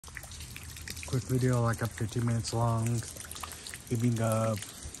quick video, like up to 2 minutes long. Evening of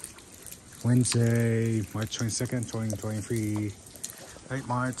Wednesday, March 22nd, 2023. Late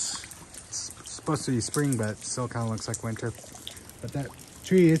March. It's supposed to be spring, but still kind of looks like winter. But that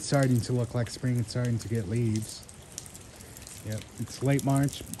tree is starting to look like spring. It's starting to get leaves. Yep, it's late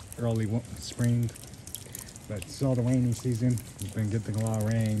March, early spring. But it's still the rainy season. We've been getting a lot of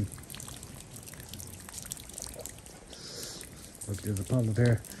rain. Look, there's a puddle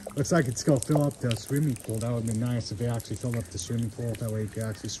there. Looks like it's gonna fill up the swimming pool. That would be nice if they actually filled up the swimming pool. That way you could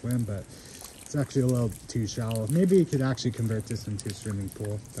actually swim, but it's actually a little too shallow. Maybe you could actually convert this into a swimming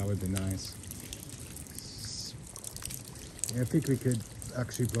pool. That would be nice. Yeah, I think we could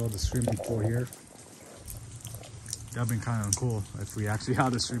actually build a swimming pool here. That'd be kind of cool if we actually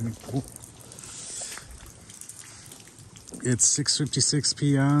had a swimming pool. It's 6:56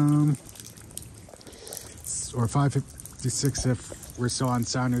 p.m. or 5:56 if we're still on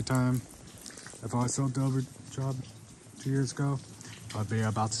standard time. If I was still doing a job 2 years ago, I'd be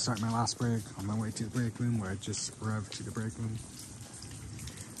about to start my last break on my way to the break room, where I just arrived to the break room.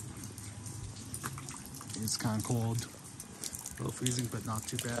 It's kind of cold, a little freezing, but not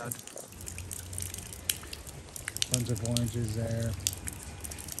too bad. Bunch of oranges there.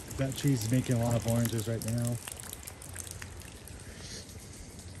 That tree's making a lot of oranges right now.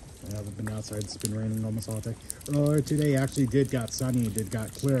 I haven't been outside. It's been raining almost all day. Earlier today actually got sunny. It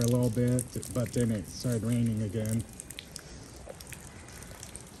got clear a little bit, but then it started raining again.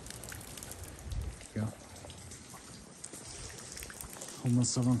 Yeah.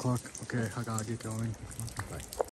 Almost 7 o'clock. Okay, I gotta get going. Bye.